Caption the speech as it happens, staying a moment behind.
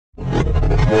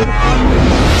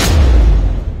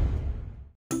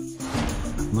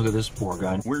Look at this poor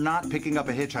guy. We're not picking up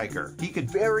a hitchhiker. He could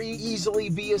very easily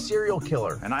be a serial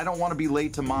killer. And I don't want to be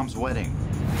late to Mom's wedding.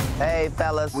 Hey,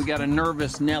 fellas. We got a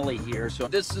nervous Nelly here, so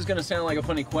this is gonna sound like a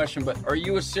funny question, but are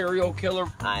you a serial killer?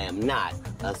 I am not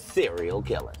a serial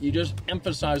killer. You just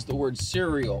emphasized the word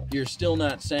serial. You're still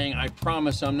not saying, I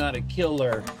promise I'm not a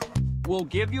killer. We'll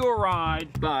give you a ride,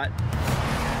 but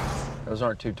those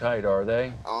aren't too tight, are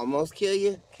they? Almost kill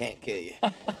you, can't kill you.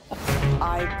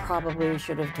 I probably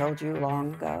should have told you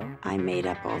long ago. I made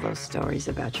up all those stories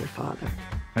about your father.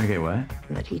 Okay, what?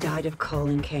 That he died of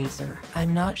colon cancer.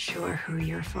 I'm not sure who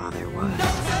your father was.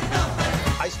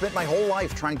 I spent my whole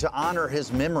life trying to honor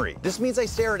his memory. This means I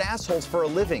stare at assholes for a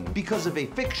living because of a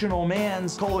fictional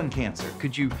man's colon cancer.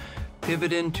 Could you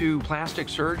pivot into plastic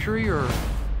surgery or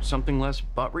something less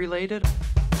butt-related?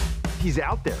 He's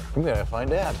out there. I'm gonna find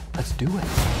Dad. Let's do it.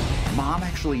 Mom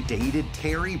actually dated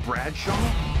Terry Bradshaw?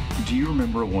 Do you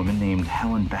remember a woman named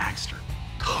Helen Baxter?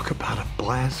 Talk about a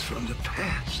blast from the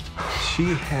past.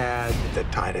 She had the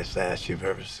tightest ass you've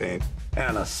ever seen.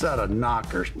 And a set of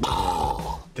knockers.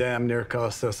 Damn near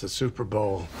cost us the Super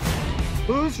Bowl.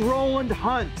 Who's Roland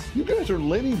Hunt? You guys are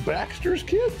Lenny Baxter's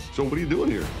kids? So what are you doing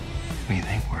here? We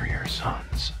think we're your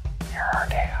sons. You're our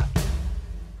dad.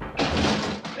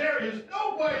 There is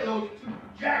no way those two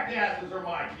jackasses are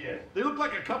my kids. They look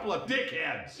like a couple of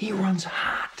dickheads. He runs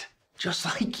hot, just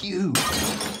like you.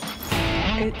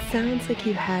 It sounds like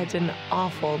you had an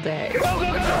awful day. Go, go,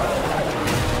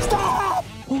 go! Stop!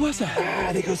 What was that?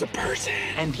 I think it was a person.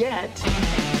 And yet,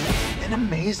 an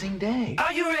amazing day.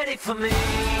 Are you ready for me?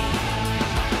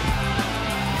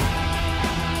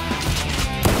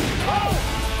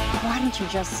 Why don't you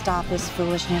just stop this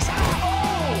foolishness?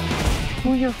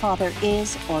 Who your father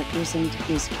is or isn't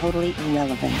is totally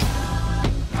irrelevant.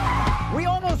 We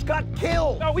almost got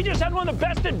killed. No, we just had one of the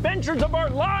best adventures of our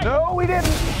lives. No, we didn't.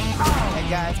 Hey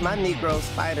guys, my Negro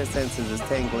spider senses is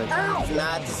tingling. It's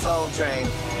not the Soul Train.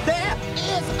 There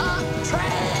is a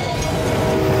train!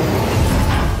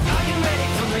 Are you ready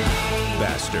for me?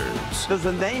 Bastards. Does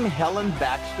the name Helen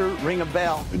Baxter ring a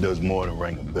bell? It does more than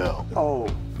ring a bell. Oh,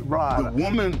 The Rod.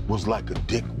 woman was like a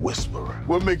dick whisperer.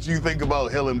 What makes you think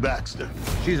about Helen Baxter?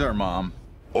 She's our mom.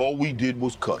 All we did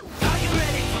was cuddle. Are you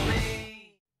ready